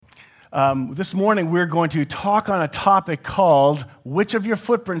This morning we're going to talk on a topic called, which of your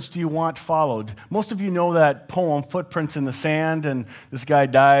footprints do you want followed? Most of you know that poem, Footprints in the Sand, and this guy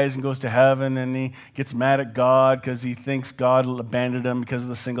dies and goes to heaven and he gets mad at God because he thinks God abandoned him because of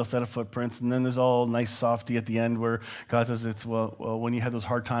the single set of footprints. And then there's all nice softy at the end where God says, well, when you had those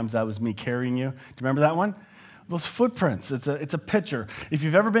hard times, that was me carrying you. Do you remember that one? Those footprints, it's a picture. If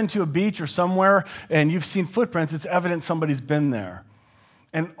you've ever been to a beach or somewhere and you've seen footprints, it's evident somebody's been there.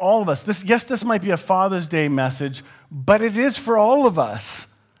 And all of us, this might be a Father's Day message, but it is for all of us.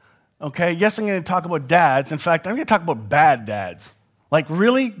 Okay, yes, I'm going to talk about dads. In fact, I'm going to talk about bad dads. Like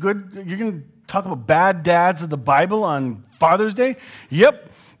really good, you're going to talk about bad dads of the Bible on Father's Day?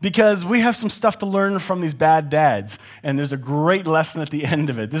 Yep, because we have some stuff to learn from these bad dads, and there's a great lesson at the end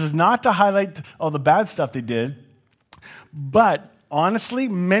of it. This is not to highlight all the bad stuff they did, but honestly,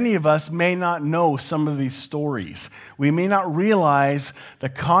 many of us may not know some of these stories. We may not realize the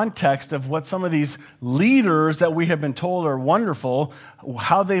context of what some of these leaders that we have been told are wonderful,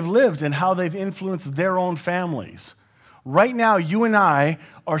 how they've lived and how they've influenced their own families. Right now, you and I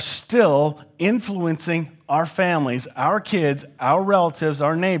are still influencing our families, our kids, our relatives,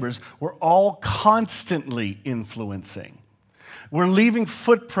 our neighbors. We're all constantly influencing. We're leaving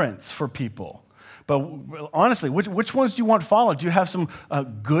footprints for people. But honestly, which ones do you want followed? Do you have some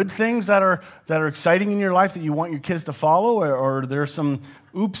good things that are exciting in your life that you want your kids to follow, or are there some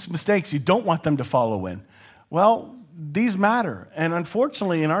mistakes you don't want them to follow in? Well, these matter. And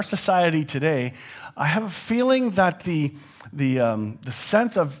unfortunately, in our society today, I have a feeling that the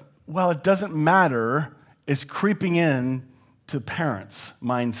sense of, well, it doesn't matter is creeping in to parents'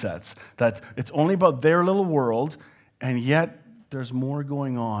 mindsets, that it's only about their little world, and yet there's more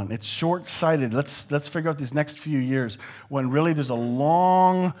going on. It's short-sighted. Let's figure out these next few years when really there's a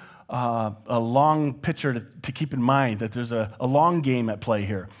long picture to keep in mind, that there's a long game at play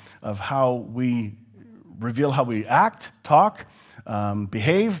here of how we reveal how we act, talk,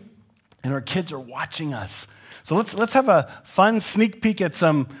 behave, and our kids are watching us. So let's have a fun sneak peek at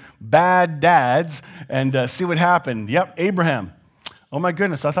some bad dads and see what happened. Yep, Abraham. Oh my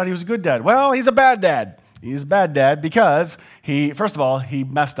goodness, I thought he was a good dad. Well, he's a bad dad. He's a bad dad because first of all, he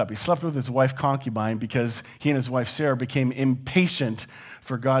messed up. He slept with his wife concubine because he and his wife Sarah became impatient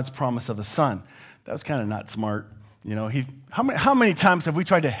for God's promise of a son. That was kind of not smart. You know, how many times have we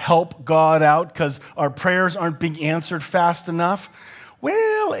tried to help God out because our prayers aren't being answered fast enough?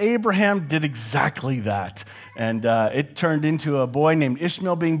 Well, Abraham did exactly that. And it turned into a boy named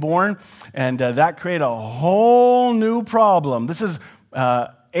Ishmael being born, and that created a whole new problem. This is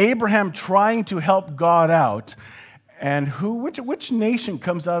Abraham trying to help God out, and which nation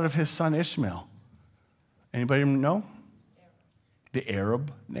comes out of his son Ishmael? Anybody know? The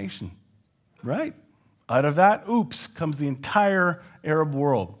Arab nation, right? Out of that, comes the entire Arab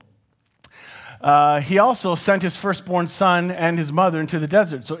world. He also sent his firstborn son and his mother into the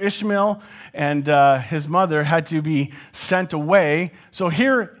desert. So Ishmael and his mother had to be sent away. So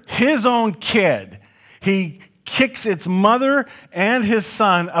here, his own kid, he kicks its mother and his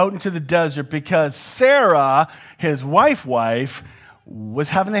son out into the desert because Sarah, his wife, was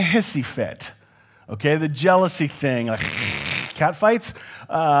having a hissy fit. Okay, the jealousy thing, like cat fights.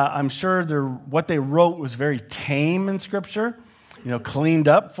 I'm sure what they wrote was very tame in Scripture, cleaned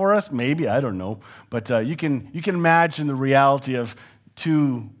up for us. Maybe, I don't know, but you can imagine the reality of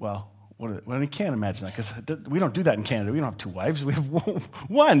two. Well, I can't imagine that because we don't do that in Canada. We don't have two wives. We have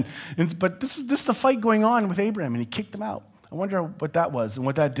one. But this is the fight going on with Abraham, and he kicked them out. I wonder what that was and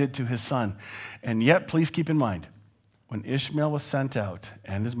what that did to his son. And yet, please keep in mind, when Ishmael was sent out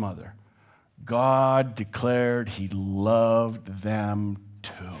and his mother, God declared he loved them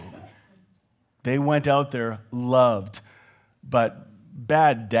too. They went out there, loved, but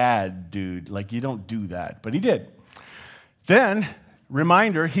bad dad, dude. Like, you don't do that. But he did. Then,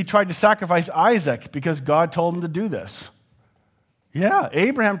 reminder, he tried to sacrifice Isaac because God told him to do this. Yeah,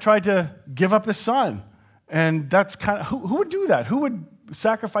 Abraham tried to give up his son. And that's kind of, who would do that? Who would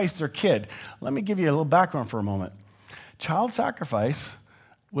sacrifice their kid? Let me give you a little background for a moment. Child sacrifice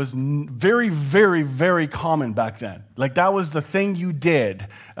was very, very, very common back then. Like, that was the thing you did.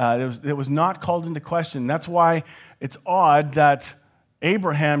 It was not called into question. That's why it's odd that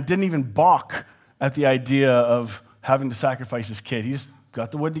Abraham didn't even balk at the idea of having to sacrifice his kid. He just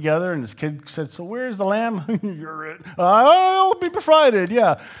got the wood together, and his kid said, so where's the lamb? It'll be befriended,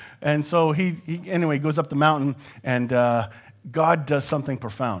 yeah. And so he goes up the mountain, and God does something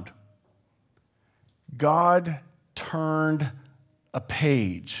profound. God turned a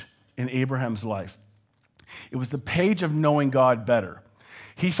page in Abraham's life. It was the page of knowing God better.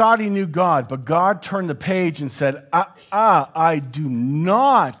 He thought he knew God, but God turned the page and said, I do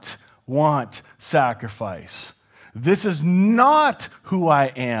not want sacrifice. This is not who I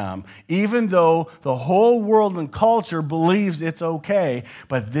am, even though the whole world and culture believes it's okay,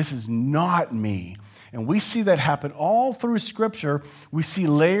 but this is not me. And we see that happen all through Scripture. We see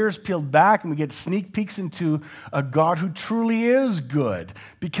layers peeled back, and we get sneak peeks into a God who truly is good,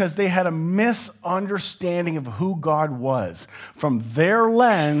 because they had a misunderstanding of who God was. From their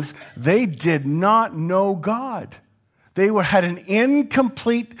lens, they did not know God. They had an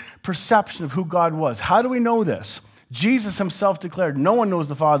incomplete perception of who God was. How do we know this? Jesus himself declared, no one knows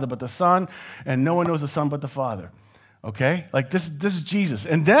the Father but the Son, and no one knows the Son but the Father. Okay? Like this is Jesus.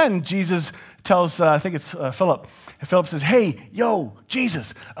 And then Jesus tells, I think it's Philip. And Philip says, hey, yo,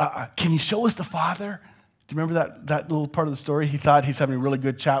 Jesus, can you show us the Father? Do you remember that little part of the story? He thought he's having a really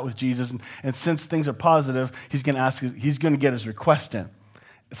good chat with Jesus. And since things are positive, he's going to get his request in.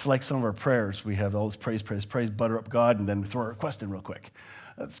 It's like some of our prayers. We have all this praise, butter up God, and then we throw our request in real quick.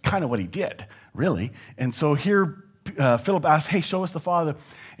 That's kind of what he did, really. And so here, Philip asked, hey, show us the Father.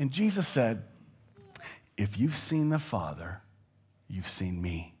 And Jesus said, if you've seen the Father, you've seen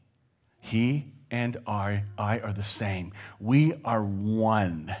me. He and I are the same. We are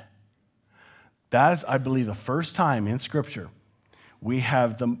one. That is, I believe, the first time in Scripture we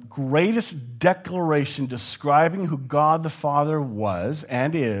have the greatest declaration describing who God the Father was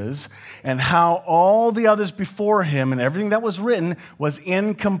and is, and how all the others before him and everything that was written was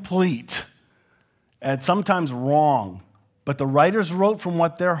incomplete and sometimes wrong. But the writers wrote from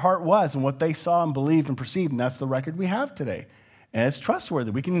what their heart was and what they saw and believed and perceived, and that's the record we have today. And it's trustworthy.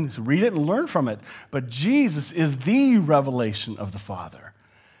 We can read it and learn from it. But Jesus is the revelation of the Father.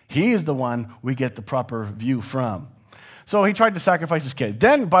 He is the one we get the proper view from. So he tried to sacrifice his kid.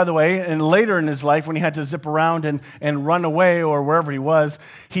 Then, by the way, and later in his life, when he had to zip around and run away or wherever he was,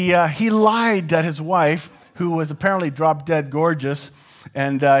 he lied that his wife, who was apparently drop dead gorgeous,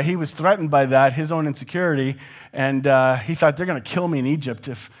 and he was threatened by that, his own insecurity, and he thought they're going to kill me in Egypt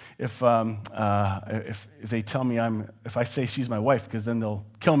if they tell me if I say she's my wife, because then they'll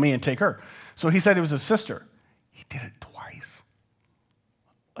kill me and take her. So he said it was his sister. He did it twice.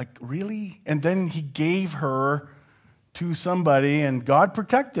 Like, really? And then he gave her to somebody, and God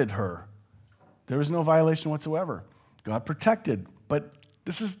protected her. There was no violation whatsoever. God protected. But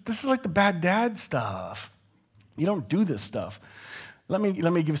this is like the bad dad stuff. You don't do this stuff. Let me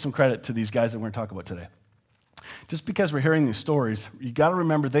give you some credit to these guys that we're going to talk about today. Just because we're hearing these stories, you got to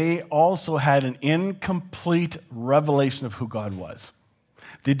remember they also had an incomplete revelation of who God was.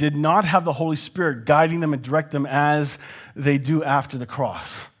 They did not have the Holy Spirit guiding them and direct them as they do after the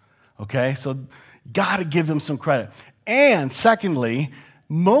cross. Okay? So got to give them some credit. And secondly,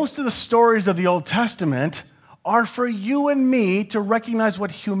 most of the stories of the Old Testament are for you and me to recognize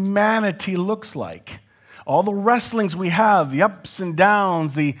what humanity looks like. All the wrestlings we have, the ups and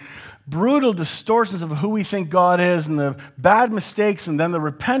downs, the brutal distortions of who we think God is, and the bad mistakes, and then the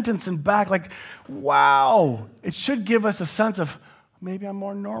repentance and back. Like, wow, it should give us a sense of maybe I'm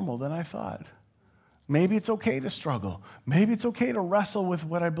more normal than I thought. Maybe it's okay to struggle. Maybe it's okay to wrestle with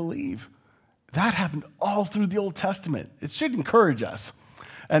what I believe. That happened all through the Old Testament. It should encourage us.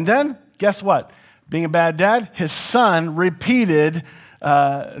 And then, guess what? Being a bad dad, his son repeated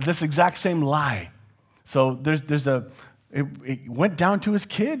this exact same lie. So it went down to his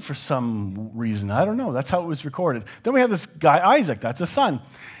kid for some reason. I don't know. That's how it was recorded. Then we have this guy, Isaac. That's his son.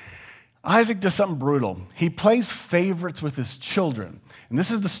 Isaac does something brutal. He plays favorites with his children. And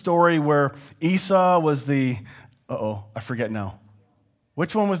this is the story where Esau was I forget now.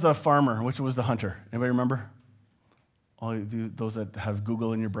 Which one was the farmer? Which one was the hunter? Anybody remember? All those that have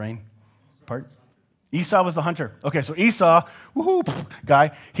Google in your brain? Part? Esau was the hunter. Okay, so Esau,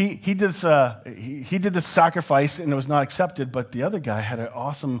 guy, he did this sacrifice and it was not accepted, but the other guy had an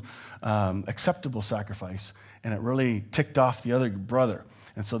awesome, acceptable sacrifice, and it really ticked off the other brother.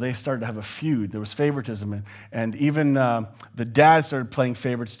 And so they started to have a feud. There was favoritism, and even the dad started playing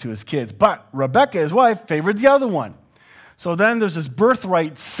favorites to his kids. But Rebekah, his wife, favored the other one. So then there's this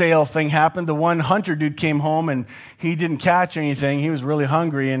birthright sale thing happened. The one hunter dude came home and he didn't catch anything. He was really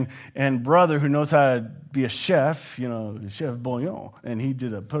hungry, and brother who knows how to be a chef, chef bouillon, and he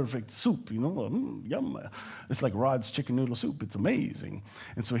did a perfect soup, yum. It's like Rod's chicken noodle soup. It's amazing.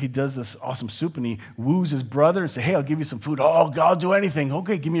 And so he does this awesome soup, and he woos his brother and says, hey, I'll give you some food. Oh, I'll do anything.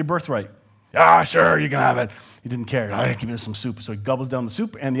 Okay, give me your birthright. Ah, sure, you can have it. He didn't care. I'll give you some soup. So he gobbles down the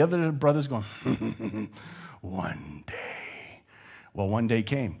soup, and the other brother's going, one day. Well, one day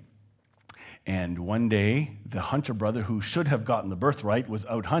came, and one day the hunter brother who should have gotten the birthright was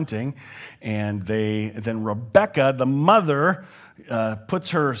out hunting, and then Rebekah, the mother,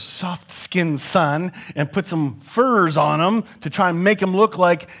 puts her soft-skinned son and puts some furs on him to try and make him look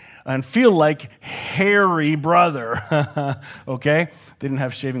like and feel like hairy brother. Okay? They didn't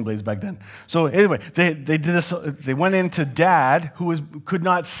have shaving blades back then. So anyway, they did this. They went into Dad, who could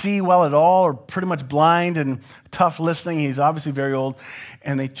not see well at all, or pretty much blind and tough listening. He's obviously very old.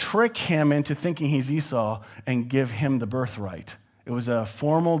 And they trick him into thinking he's Esau and give him the birthright. It was a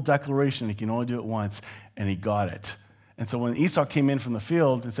formal declaration. He can only do it once, and he got it. And so when Esau came in from the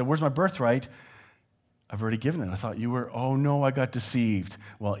field and said, "Where's my birthright?" "I've already given it." "I thought you were." "Oh, no, I got deceived."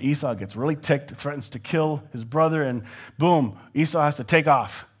 Well, Esau gets really ticked, threatens to kill his brother, and boom, Esau has to take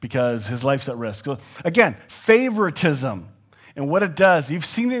off because his life's at risk. So again, favoritism. And what it does, you've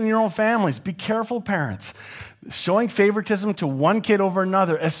seen it in your own families. Be careful, parents. Showing favoritism to one kid over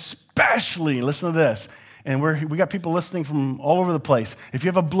another, especially, listen to this, and we got people listening from all over the place. If you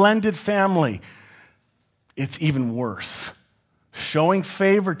have a blended family, it's even worse. Showing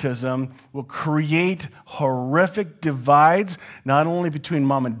favoritism will create horrific divides, not only between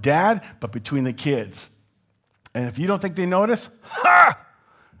mom and dad, but between the kids. And if you don't think they notice,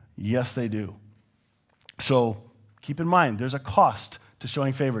 yes, they do. So keep in mind, there's a cost to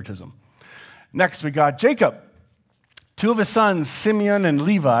showing favoritism. Next, we got Jacob. Two of his sons, Simeon and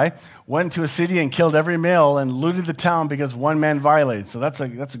Levi, went to a city and killed every male and looted the town because one man violated. So that's a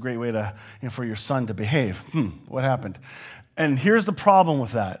great way to, for your son to behave. What happened? And here's the problem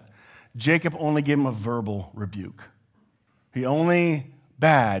with that. Jacob only gave him a verbal rebuke. He only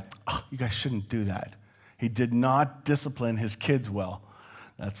you guys shouldn't do that. He did not discipline his kids well.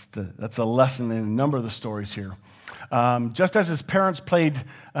 That's a lesson in a number of the stories here. Just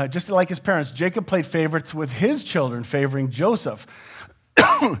like his parents, Jacob played favorites with his children, favoring Joseph.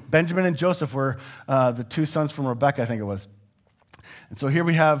 Benjamin and Joseph were the two sons from Rebekah, I think it was. And so here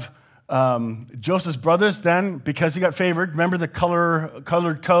we have Joseph's brothers then, because he got favored. Remember the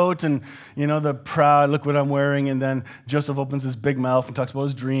colored coat and, the proud, look what I'm wearing. And then Joseph opens his big mouth and talks about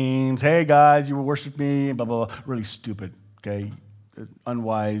his dreams. "Hey, guys, you will worship me," and blah, blah, blah. Really stupid, okay?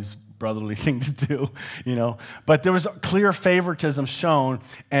 Unwise, brotherly thing to do, But there was clear favoritism shown,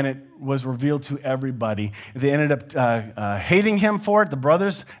 and it was revealed to everybody. They ended up hating him for it, the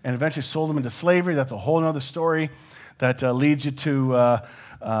brothers, and eventually sold him into slavery. That's a whole other story that leads you to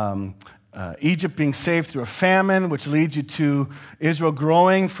Egypt being saved through a famine, which leads you to Israel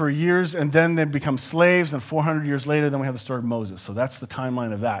growing for years, and then they become slaves, and 400 years later, then we have the story of Moses. So that's the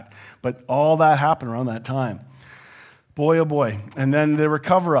timeline of that. But all that happened around that time. Boy, oh boy. And then there were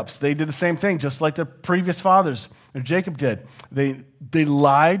cover-ups. They did the same thing, just like their previous fathers, or Jacob did. They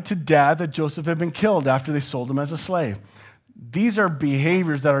lied to Dad that Joseph had been killed after they sold him as a slave. These are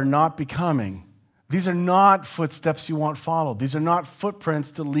behaviors that are not becoming. These are not footsteps you want followed. These are not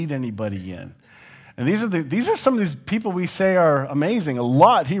footprints to lead anybody in. And these are some of these people we say are amazing. A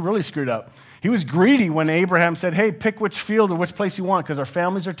lot, he really screwed up. He was greedy when Abraham said, "Hey, pick which field or which place you want because our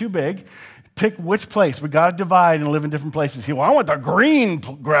families are too big. Pick which place. We got to divide and live in different places." He, "Well, I want the green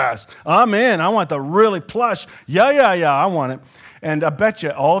grass. I'm in. I want the really plush. Yeah, I want it." And I bet you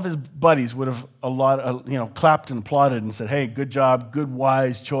all of his buddies would have clapped and applauded and said, "Hey, good job, good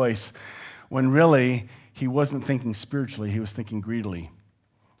wise choice." When really, he wasn't thinking spiritually, he was thinking greedily.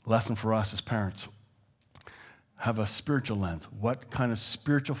 Lesson for us as parents. Have a spiritual lens. What kind of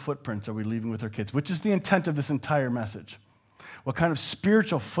spiritual footprints are we leaving with our kids? Which is the intent of this entire message. What kind of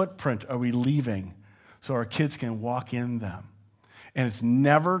spiritual footprint are we leaving so our kids can walk in them? And it's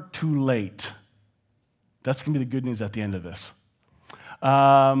never too late. That's going to be the good news at the end of this.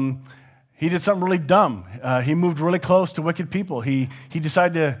 He did something really dumb. He moved really close to wicked people. He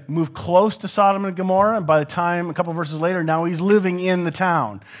decided to move close to Sodom and Gomorrah, and by the time, a couple verses later, now he's living in the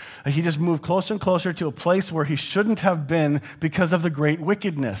town. He just moved closer and closer to a place where he shouldn't have been because of the great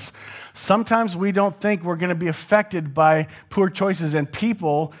wickedness. Sometimes we don't think we're going to be affected by poor choices and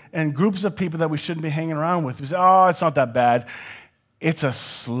people and groups of people that we shouldn't be hanging around with. We say, "Oh, it's not that bad." It's a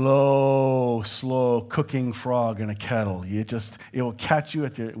slow cooking frog in a kettle. It will catch you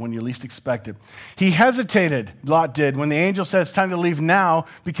when you least expect it. He hesitated, Lot did, when the angel said it's time to leave now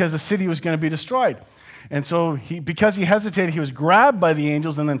because the city was going to be destroyed. And so because he hesitated, he was grabbed by the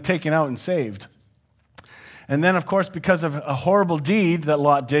angels and then taken out and saved. And then, of course, because of a horrible deed that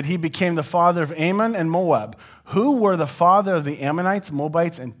Lot did, he became the father of Ammon and Moab, who were the father of the Ammonites,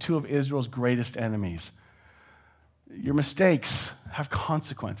 Moabites, and two of Israel's greatest enemies. Your mistakes have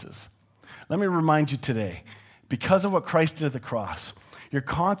consequences. Let me remind you today, because of what Christ did at the cross, the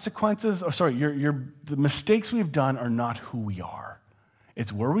mistakes we've done are not who we are.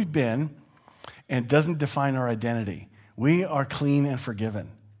 It's where we've been, and it doesn't define our identity. We are clean and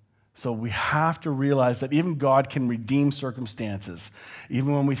forgiven. So we have to realize that even God can redeem circumstances.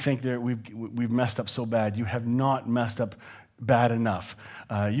 Even when we think that we've messed up so bad, you have not messed up bad enough.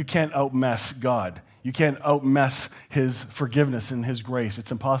 You can't outmess God. You can't outmess his forgiveness and his grace.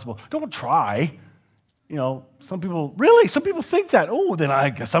 It's impossible. Don't try. Some people think that. Oh, then I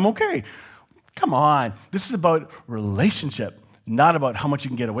guess I'm okay. Come on. This is about relationship, not about how much you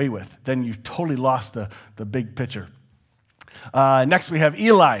can get away with. Then you've totally lost the big picture. Next, we have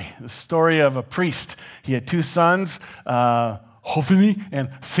Eli, the story of a priest. He had two sons, Hophni and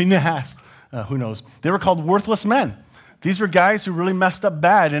Phinehas. Who knows? They were called worthless men. These were guys who really messed up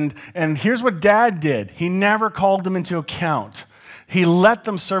bad. And here's what Dad did. He never called them into account. He let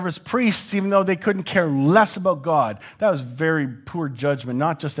them serve as priests even though they couldn't care less about God. That was very poor judgment,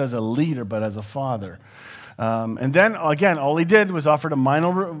 not just as a leader, but as a father. And then, again, all he did was offer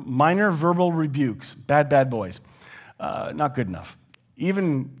minor verbal rebukes. Bad boys. Not good enough.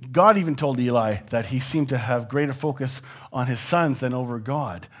 God even told Eli that he seemed to have greater focus on his sons than over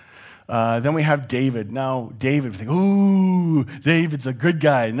God. Then we have David. Now, David, we think, ooh, David's a good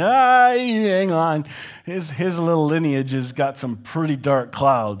guy. Nah, hang on. His little lineage has got some pretty dark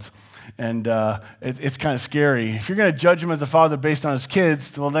clouds, and it's kind of scary. If you're going to judge him as a father based on his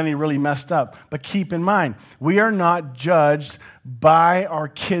kids, well, then he really messed up. But keep in mind, we are not judged by our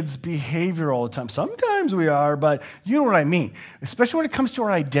kids' behavior all the time. Sometimes we are, but you know what I mean. Especially when it comes to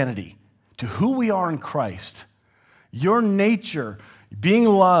our identity, to who we are in Christ. Your nature, being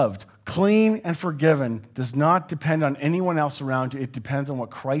loved, clean and forgiven, does not depend on anyone else around you. It depends on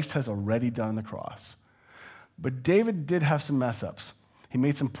what Christ has already done on the cross. But David did have some mess-ups. He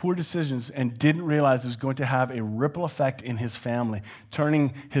made some poor decisions and didn't realize it was going to have a ripple effect in his family,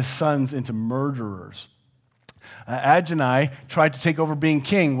 turning his sons into murderers. Adonai tried to take over being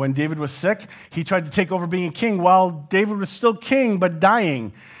king. When David was sick, he tried to take over being king while David was still king but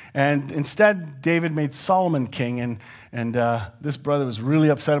dying. And instead, David made Solomon king, and this brother was really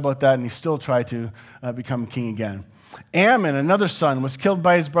upset about that, and he still tried to become king again. Ammon, another son, was killed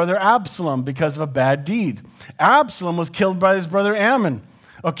by his brother Absalom because of a bad deed. Absalom was killed by his brother Ammon,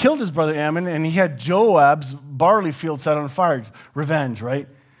 and he had Joab's barley field set on fire. Revenge, right?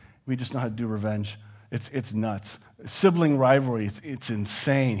 We just know how to do revenge. It's nuts. Sibling rivalry, it's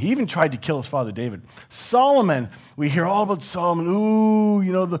insane. He even tried to kill his father David. Solomon, we hear all about Solomon.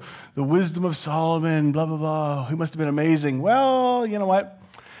 Ooh, the wisdom of Solomon, blah, blah, blah. He must have been amazing. Well, you know what?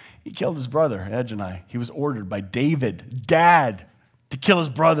 He killed his brother, Adonai. He was ordered by David, dad, to kill his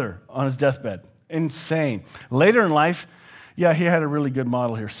brother on his deathbed. Insane. Later in life, he had a really good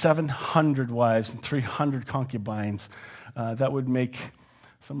model here. 700 wives and 300 concubines. That would make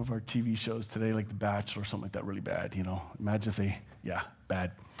some of our TV shows today, like The Bachelor or something like that, really bad, Imagine if they,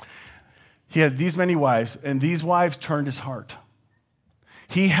 bad. He had these many wives, and these wives turned his heart.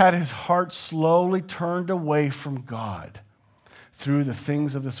 He had his heart slowly turned away from God through the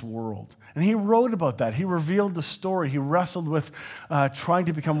things of this world. And he wrote about that. He revealed the story. He wrestled with trying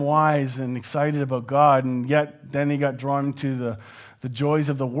to become wise and excited about God, and yet then he got drawn to the joys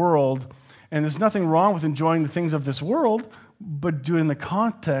of the world. And there's nothing wrong with enjoying the things of this world, but do it in the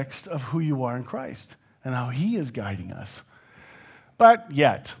context of who you are in Christ and how he is guiding us. But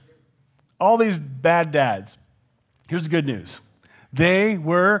yet, all these bad dads, here's the good news. They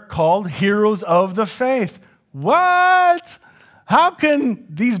were called heroes of the faith. What? How can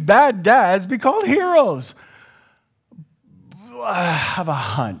these bad dads be called heroes? I have a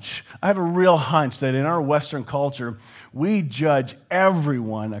hunch. I have a real hunch that in our Western culture, we judge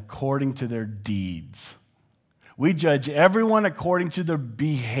everyone according to their deeds. We judge everyone according to their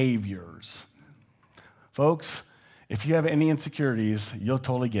behaviors. Folks, if you have any insecurities, you'll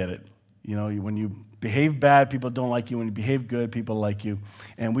totally get it. When you behave bad, people don't like you. When you behave good, people like you.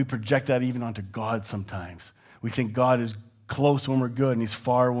 And we project that even onto God sometimes. We think God is close when we're good and he's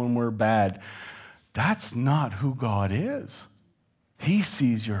far when we're bad. That's not who God is. He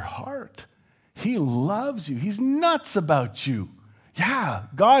sees your heart. He loves you. He's nuts about you. Yeah,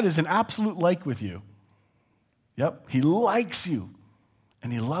 God is an absolute like with you. Yep, he likes you,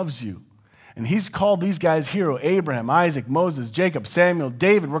 and he loves you. And he's called these guys hero. Abraham, Isaac, Moses, Jacob, Samuel,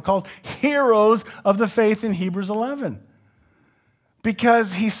 David were called heroes of the faith in Hebrews 11.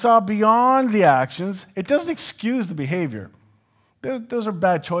 Because he saw beyond the actions. It doesn't excuse the behavior. Those are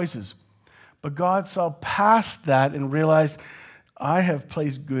bad choices. But God saw past that and realized, I have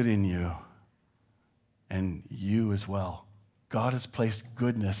placed good in you, and you as well. God has placed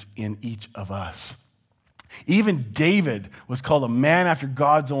goodness in each of us. Even David was called a man after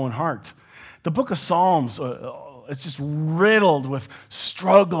God's own heart. The book of Psalms, it's just riddled with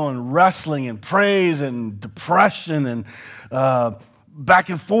struggle and wrestling and praise and depression and back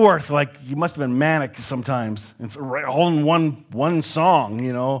and forth. Like he must have been manic sometimes, holding one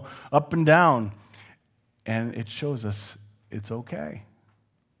song, up and down. And it shows us it's okay.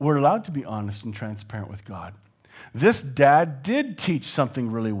 We're allowed to be honest and transparent with God. This dad did teach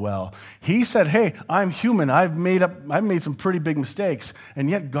something really well. He said, hey, I'm human. I've made some pretty big mistakes, and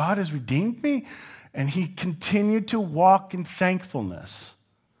yet God has redeemed me. And he continued to walk in thankfulness.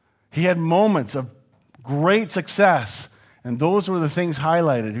 He had moments of great success, and those were the things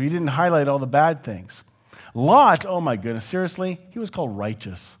highlighted. He didn't highlight all the bad things. Lot, oh my goodness, seriously, he was called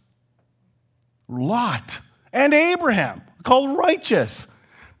righteous. Lot and Abraham called righteous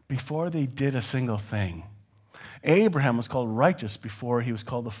before they did a single thing. Abraham was called righteous before he was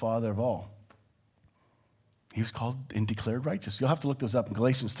called the father of all. He was called and declared righteous. You'll have to look those up in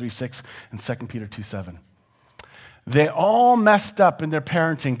Galatians 3:6 and 2 Peter 2:7. They all messed up in their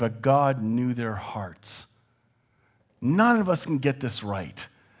parenting, but God knew their hearts. None of us can get this right.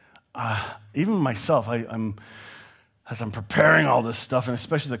 Even myself, as I'm preparing all this stuff, and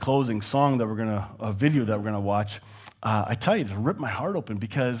especially the closing song a video that we're gonna watch, I tell you, it ripped my heart open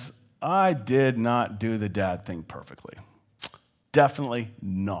because I did not do the dad thing perfectly. Definitely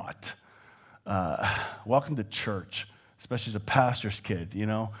not. Welcome to church, especially as a pastor's kid, you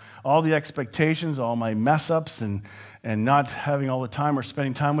know. All the expectations, all my mess-ups, and not having all the time or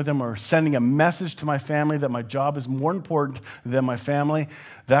spending time with them or sending a message to my family that my job is more important than my family,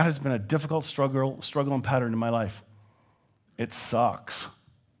 that has been a difficult struggle and pattern in my life. It sucks.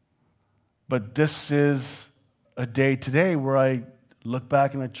 But this is a day today where I look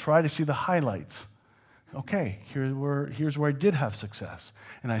back and I try to see the highlights. Okay, here's where I did have success,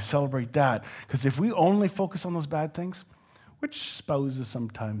 and I celebrate that. Because if we only focus on those bad things, which spouses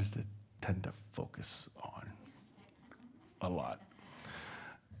sometimes tend to focus on a lot,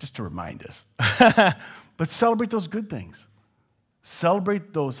 just to remind us. But celebrate those good things.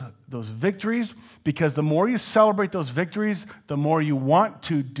 Celebrate those victories, because the more you celebrate those victories, the more you want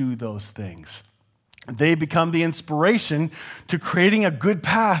to do those things. They become the inspiration to creating a good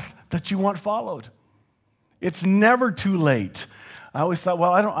path that you want followed. It's never too late. I always thought,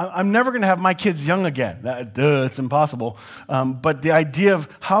 well, I'm never going to have my kids young again. It's impossible. But the idea of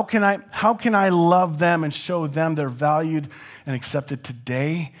how can I love them and show them they're valued and accepted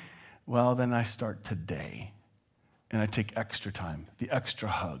today? Well, then I start today, and I take extra time, the extra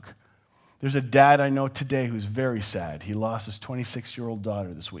hug. There's a dad I know today who's very sad. He lost his 26-year-old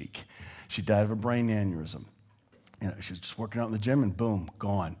daughter this week. She died of a brain aneurysm. She was just working out in the gym, and boom,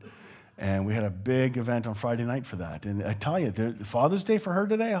 gone. And we had a big event on Friday night for that. And I tell you, Father's Day for her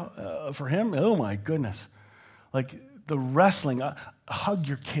today, for him, oh my goodness. Like the wrestling, hug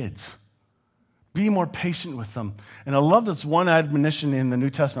your kids. Be more patient with them. And I love this one admonition in the New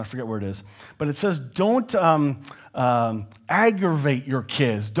Testament, I forget where it is, but it says, don't aggravate your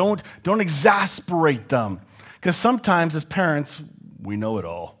kids. Don't exasperate them. Because sometimes as parents, we know it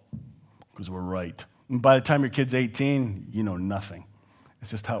all, because we're right. And by the time your kid's 18, you know nothing.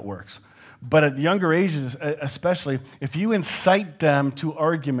 It's just how it works. But at younger ages, especially, if you incite them to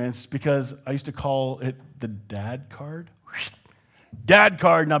arguments, because I used to call it the dad card. Dad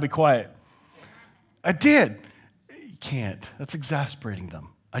card, now be quiet. I did. You can't. That's exasperating them.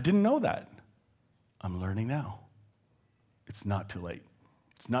 I didn't know that. I'm learning now. It's not too late.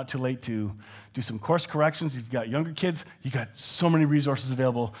 It's not too late to do some course corrections. If you've got younger kids, you've got so many resources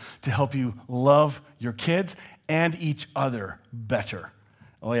available to help you love your kids and each other better.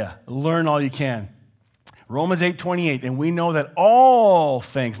 Oh yeah, learn all you can. Romans 8:28, and we know that all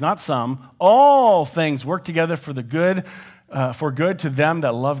things, not some, all things work together for good to them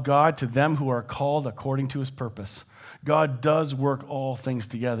that love God, to them who are called according to his purpose. God does work all things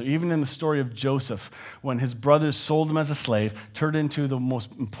together. Even in the story of Joseph, when his brothers sold him as a slave, turned into the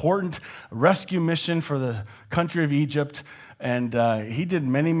most important rescue mission for the country of Egypt, and he did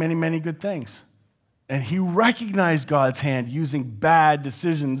many, many, many good things. And he recognized God's hand using bad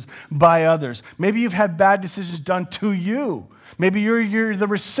decisions by others. Maybe you've had bad decisions done to you. Maybe you're the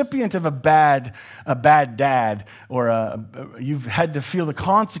recipient of a bad dad, or you've had to feel the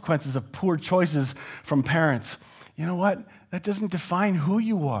consequences of poor choices from parents. You know what? That doesn't define who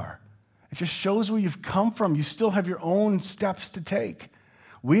you are. It just shows where you've come from. You still have your own steps to take.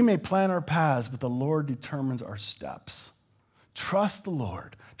 We may plan our paths, but the Lord determines our steps. Trust the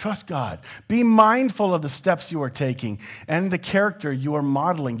Lord. Trust God. Be mindful of the steps you are taking and the character you are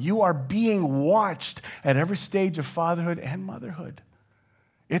modeling. You are being watched at every stage of fatherhood and motherhood.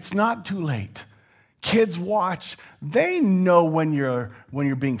 It's not too late. Kids watch. They know when you're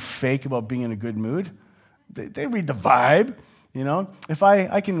being fake about being in a good mood. They read the vibe. You know, if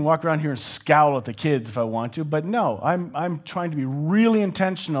I can walk around here and scowl at the kids if I want to, but no, I'm trying to be really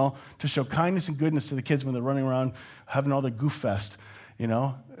intentional to show kindness and goodness to the kids when they're running around having all the goof fest, you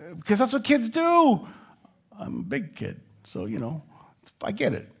know, because that's what kids do. I'm a big kid. So, I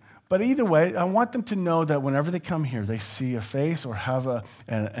get it. But either way, I want them to know that whenever they come here, they see a face or have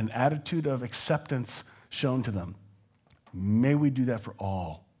an attitude of acceptance shown to them. May we do that for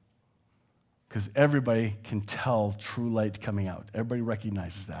all. Because everybody can tell true light coming out. Everybody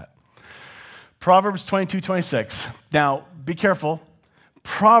recognizes that. Proverbs 22:26. Now, be careful.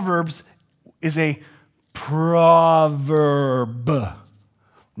 Proverbs is a proverb,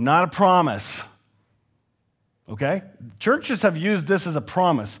 not a promise. Okay? Churches have used this as a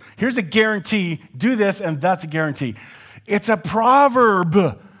promise. Here's a guarantee. Do this, and that's a guarantee. It's a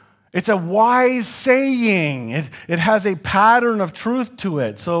proverb. It's a wise saying. It has a pattern of truth to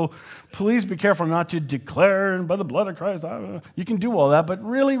it. So please be careful not to declare by the blood of Christ. You can do all that, but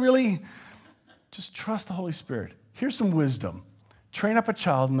really, just trust the Holy Spirit. Here's some wisdom. Train up a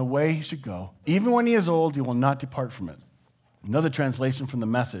child in the way he should go. Even when he is old, he will not depart from it. Another translation from the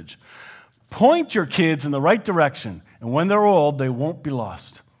Message. Point your kids in the right direction, and when they're old, they won't be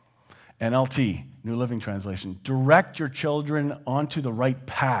lost. NLT, New Living Translation. Direct your children onto the right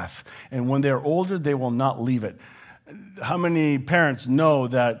path, and when they're older, they will not leave it. How many parents know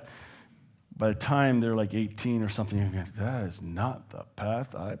that by the time they're like 18 or something, you're going, that is not the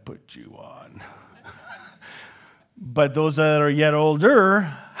path I put you on. But those that are yet older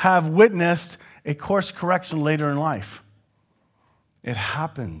have witnessed a course correction later in life. It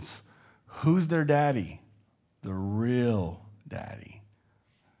happens. Who's their daddy? The real daddy.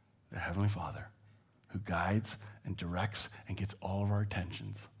 Their Heavenly Father, who guides and directs and gets all of our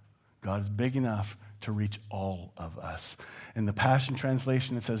attentions. God is big enough to reach all of us. In the Passion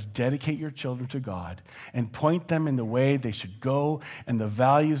Translation, it says, dedicate your children to God and point them in the way they should go, and the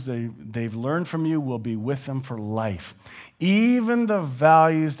values they've learned from you will be with them for life. Even the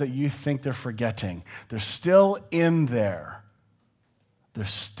values that you think they're forgetting, they're still in there. They're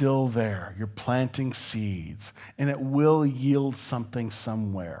still there. You're planting seeds, and it will yield something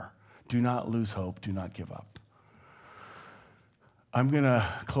somewhere. Do not lose hope. Do not give up. I'm going to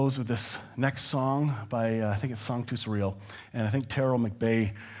close with this next song by, I think it's Song Too Surreal, and I think Terrell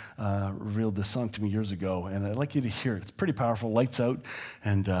McBay revealed this song to me years ago, and I'd like you to hear it. It's pretty powerful, lights out,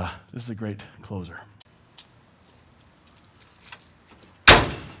 and this is a great closer.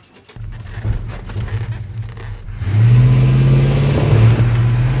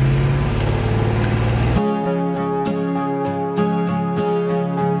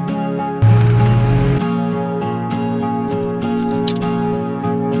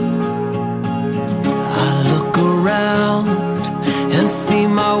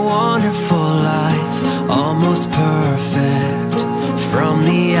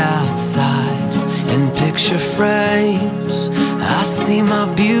 Frames, I see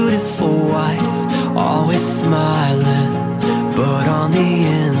my beautiful wife, always smiling, but on the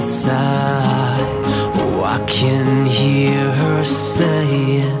inside, oh, I can hear her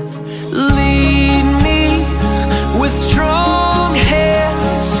saying, lead me with strong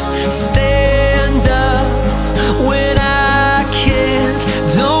hands, stand up when I can't,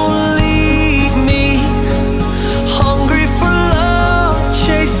 don't leave me hungry for love,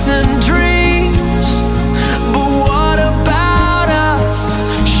 chasing dreams.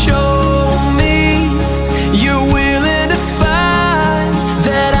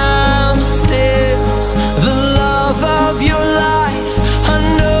 Of your life,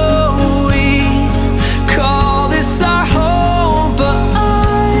 I know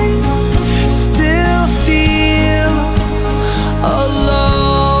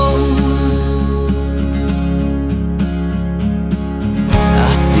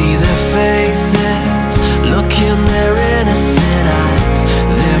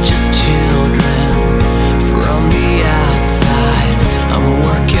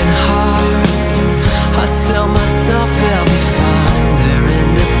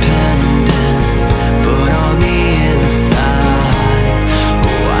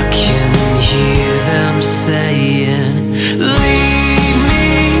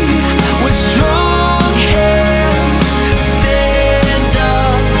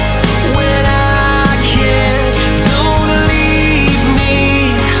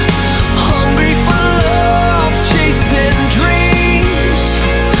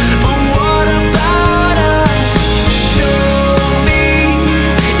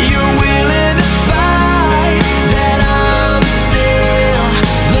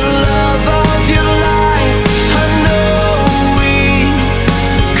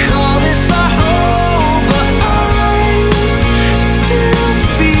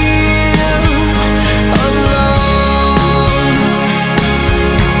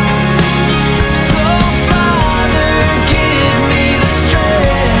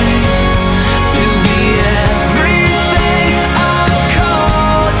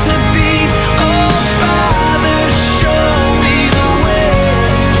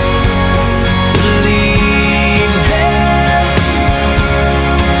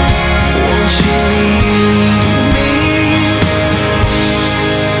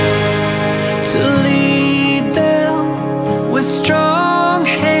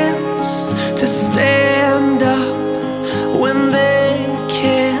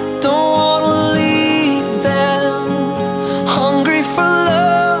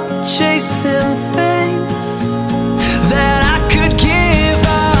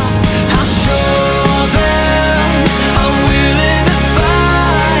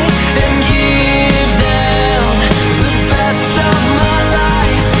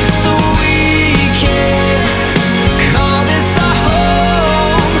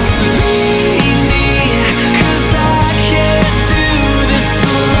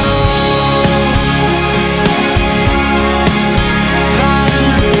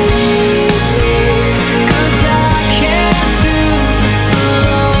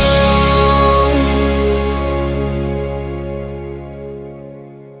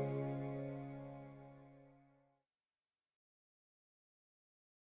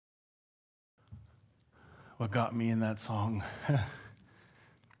what got me in that song.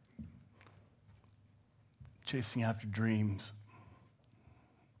 Chasing after dreams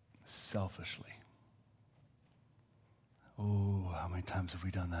selfishly. Oh, how many times have we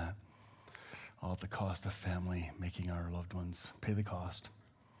done that? All at the cost of family, making our loved ones pay the cost.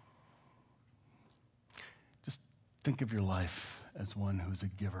 Just think of your life as one who's a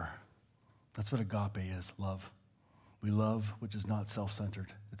giver. That's what agape is, love. We love which is not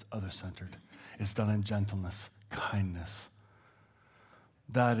self-centered, it's other-centered. It's done in gentleness, kindness.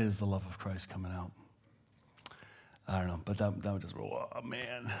 That is the love of Christ coming out. I don't know, but that would just, oh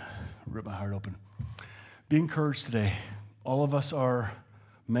man, rip my heart open. Be encouraged today. All of us are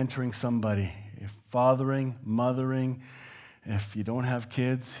mentoring somebody. If fathering, mothering, if you don't have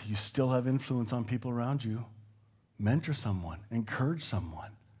kids, you still have influence on people around you. Mentor someone, encourage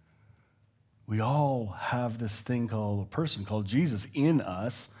someone. We all have this thing called, a person called Jesus in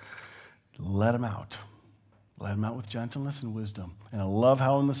us. Let him out. Let him out with gentleness and wisdom. And I love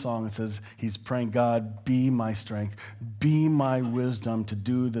how in the song it says he's praying, God, be my strength, be my wisdom to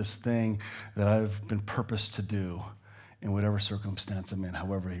do this thing that I've been purposed to do in whatever circumstance I'm in,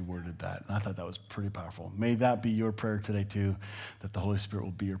 however he worded that. And I thought that was pretty powerful. May that be your prayer today too, that the Holy Spirit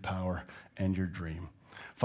will be your power and your dream.